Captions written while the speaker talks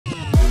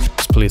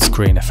split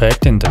screen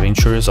effect in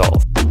DaVinci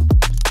Resolve.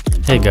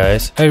 Hey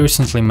guys, I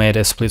recently made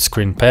a split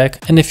screen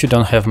pack, and if you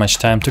don't have much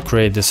time to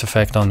create this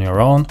effect on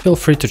your own, feel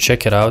free to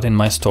check it out in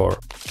my store.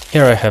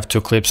 Here I have two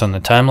clips on the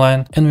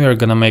timeline, and we are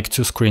gonna make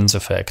two screens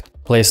effect.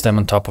 Place them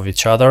on top of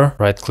each other,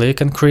 right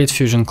click and create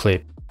Fusion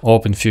clip.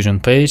 Open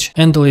Fusion page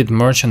and delete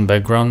merge and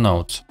background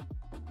nodes.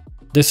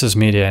 This is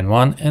media in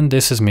 1 and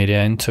this is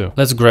media in 2.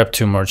 Let's grab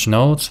two merge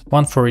nodes,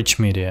 one for each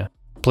media.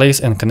 Place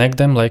and connect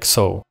them like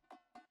so.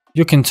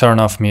 You can turn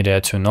off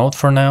media 2 node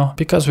for now,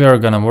 because we are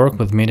gonna work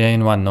with media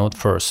in 1 node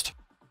first.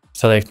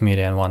 Select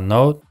media in 1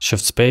 node,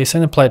 shift space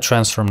and apply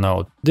transform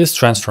node. This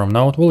transform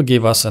node will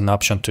give us an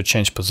option to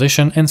change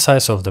position and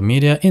size of the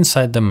media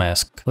inside the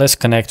mask. Let's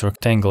connect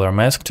rectangular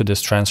mask to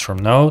this transform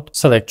node,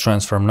 select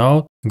transform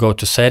node, go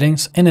to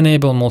settings and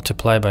enable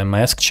multiply by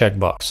mask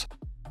checkbox.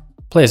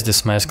 Place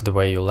this mask the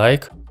way you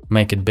like,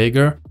 make it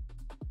bigger,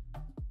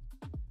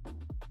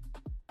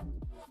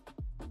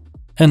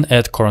 and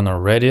add corner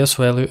radius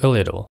value a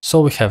little,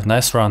 so we have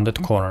nice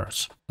rounded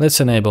corners.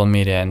 Let's enable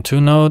media in 2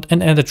 node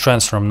and add a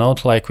transform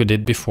node like we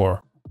did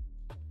before.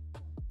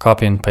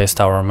 Copy and paste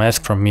our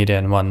mask from media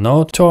in 1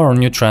 node to our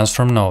new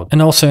transform node,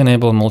 and also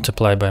enable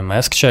multiply by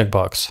mask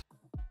checkbox.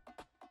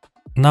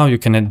 Now you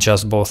can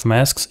adjust both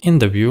masks in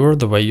the viewer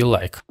the way you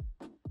like.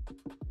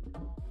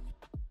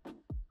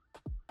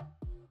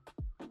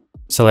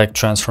 Select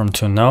transform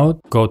to node,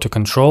 go to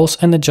controls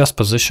and adjust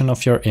position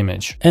of your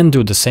image, and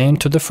do the same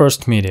to the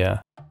first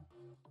media.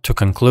 To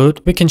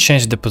conclude, we can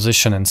change the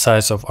position and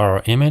size of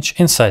our image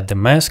inside the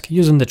mask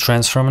using the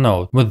transform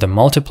node with the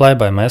multiply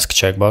by mask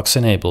checkbox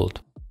enabled.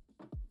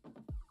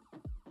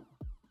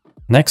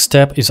 Next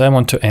step is I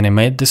want to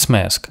animate this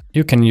mask.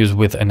 You can use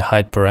width and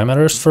height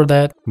parameters for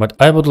that, but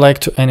I would like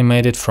to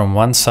animate it from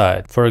one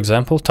side, for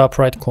example top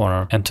right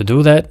corner. And to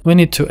do that, we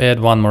need to add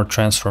one more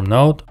transform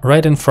node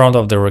right in front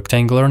of the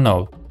rectangular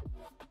node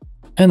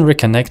and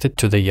reconnect it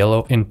to the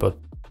yellow input.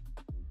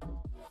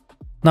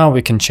 Now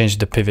we can change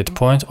the pivot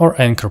point or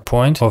anchor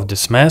point of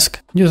this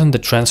mask using the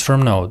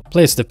transform node.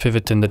 Place the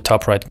pivot in the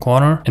top right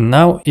corner, and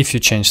now if you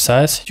change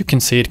size, you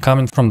can see it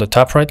coming from the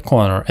top right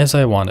corner as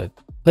I wanted.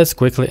 Let's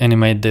quickly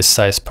animate this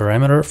size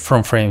parameter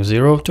from frame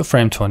 0 to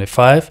frame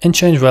 25 and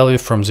change value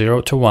from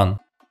 0 to 1.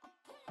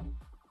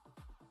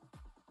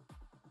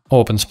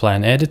 Open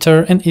Spline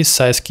Editor and ease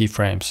size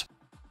keyframes.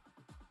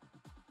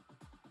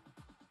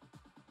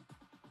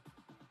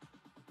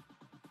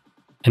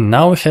 And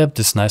now we have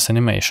this nice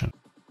animation.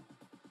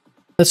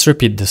 Let's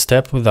repeat this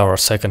step with our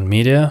second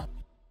media.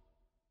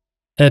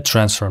 Add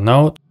transform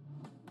node.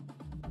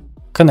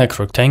 Connect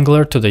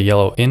rectangular to the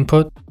yellow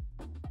input.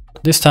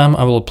 This time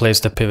I will place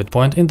the pivot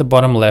point in the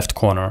bottom left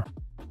corner.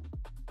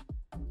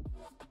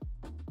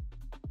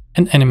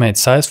 And animate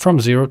size from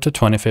 0 to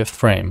 25th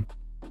frame.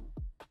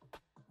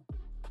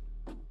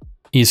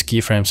 Ease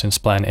keyframes in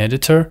Spline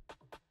Editor.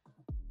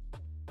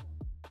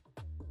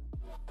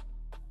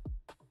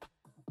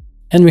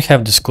 And we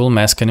have this cool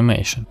mask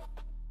animation.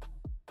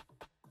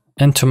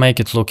 And to make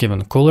it look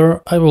even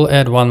cooler, I will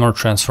add one more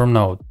transform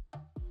node.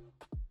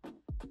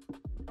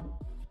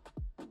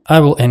 I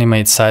will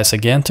animate size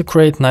again to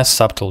create nice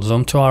subtle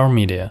zoom to our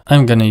media.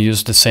 I'm gonna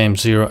use the same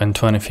 0 and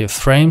 25th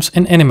frames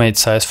and animate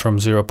size from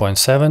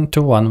 0.7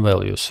 to 1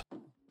 values.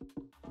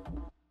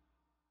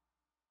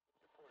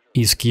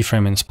 Ease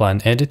keyframe in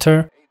Spline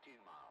Editor.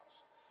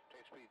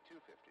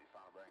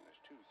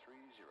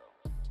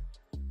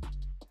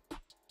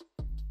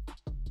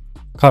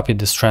 Copy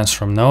this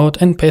transform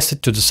node and paste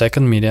it to the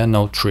second media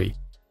node 3.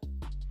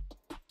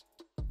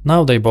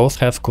 Now they both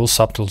have cool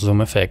subtle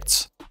zoom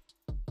effects.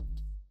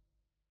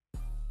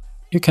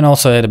 You can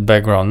also add a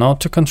background node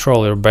to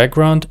control your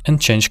background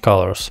and change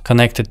colors.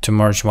 Connect it to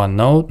merge one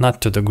node,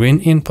 not to the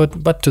green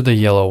input, but to the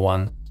yellow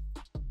one.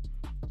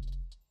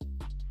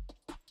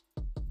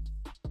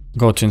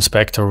 Go to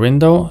Inspector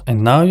window,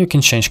 and now you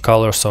can change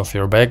colors of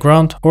your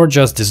background or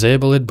just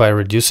disable it by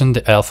reducing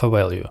the alpha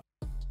value.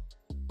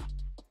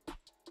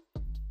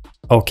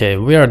 Okay,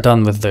 we are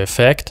done with the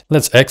effect.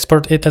 Let's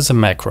export it as a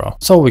macro,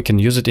 so we can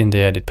use it in the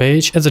edit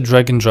page as a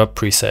drag and drop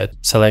preset.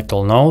 Select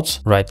all nodes,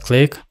 right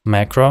click,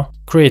 macro,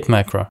 create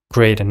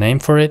a name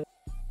for it.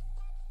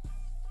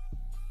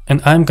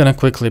 And I'm gonna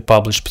quickly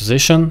publish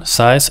position,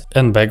 size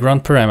and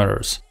background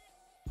parameters.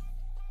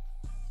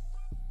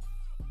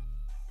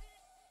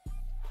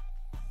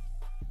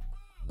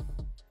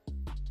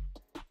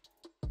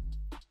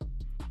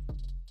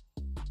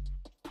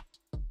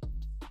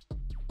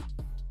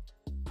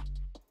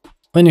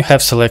 When you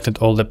have selected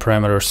all the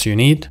parameters you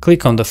need,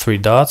 click on the three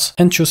dots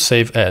and choose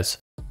Save As.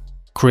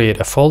 Create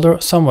a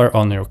folder somewhere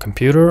on your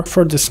computer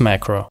for this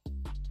macro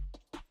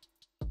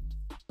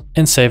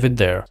and save it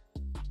there.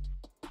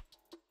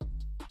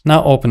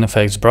 Now open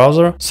Effects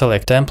browser,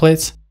 select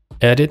Templates,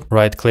 Edit,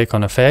 right-click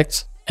on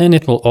Effects, and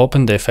it will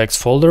open the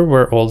Effects folder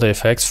where all the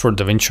effects for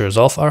DaVinci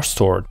Resolve are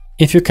stored.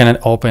 If you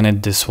cannot open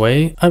it this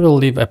way, I will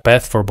leave a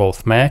path for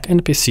both Mac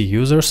and PC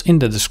users in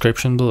the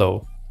description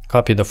below.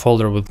 Copy the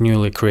folder with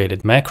newly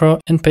created macro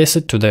and paste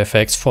it to the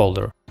effects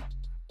folder.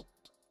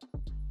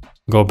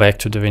 Go back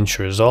to DaVinci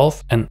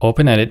Resolve and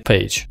open Edit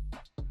page.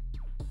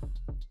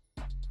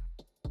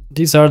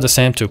 These are the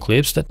same two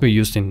clips that we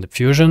used in the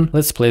Fusion.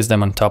 Let's place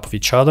them on top of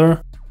each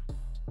other.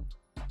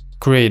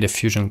 Create a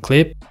Fusion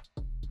clip.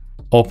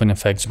 Open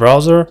Effects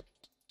browser,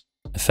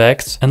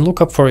 Effects, and look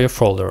up for your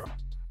folder.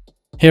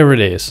 Here it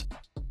is.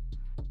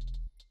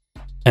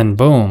 And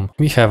boom,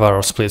 we have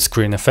our split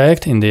screen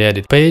effect in the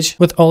edit page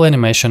with all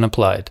animation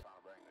applied.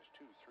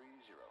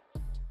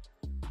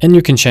 And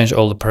you can change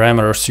all the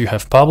parameters you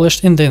have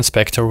published in the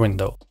inspector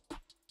window.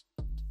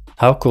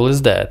 How cool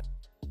is that?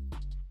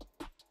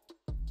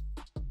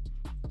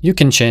 You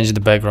can change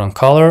the background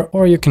color,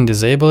 or you can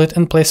disable it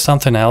and place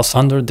something else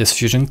under this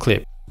Fusion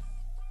clip.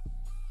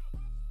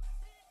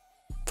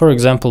 For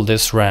example,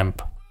 this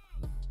ramp.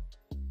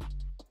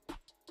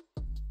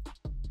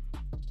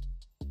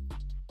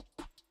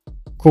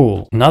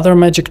 Cool. Another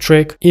magic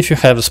trick: if you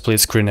have a split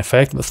screen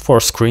effect with 4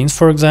 screens,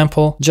 for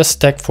example, just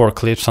stack 4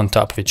 clips on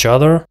top of each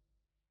other.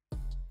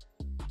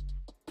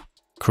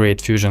 Create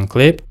Fusion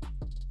clip.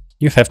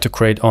 You have to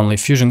create only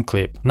Fusion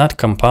clip, not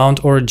compound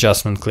or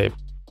adjustment clip.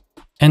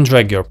 And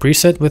drag your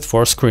preset with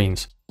 4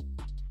 screens.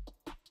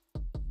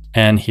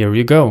 And here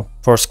you go,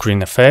 4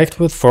 screen effect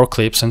with 4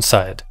 clips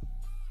inside.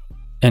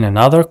 And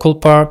another cool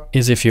part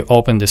is if you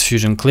open this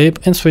Fusion clip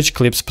and switch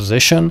clip's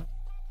position,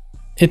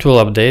 it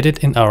will update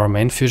it in our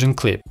main Fusion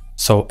clip.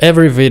 So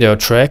every video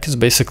track is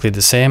basically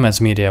the same as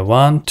media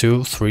 1,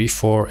 2, 3,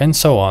 4 and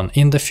so on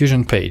in the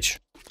Fusion page.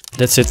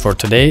 That's it for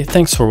today,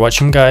 thanks for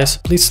watching guys,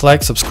 please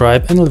like,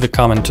 subscribe and leave a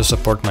comment to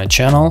support my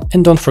channel,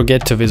 and don't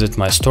forget to visit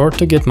my store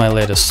to get my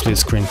latest split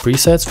screen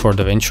presets for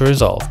DaVinci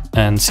Resolve,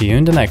 and see you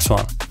in the next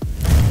one.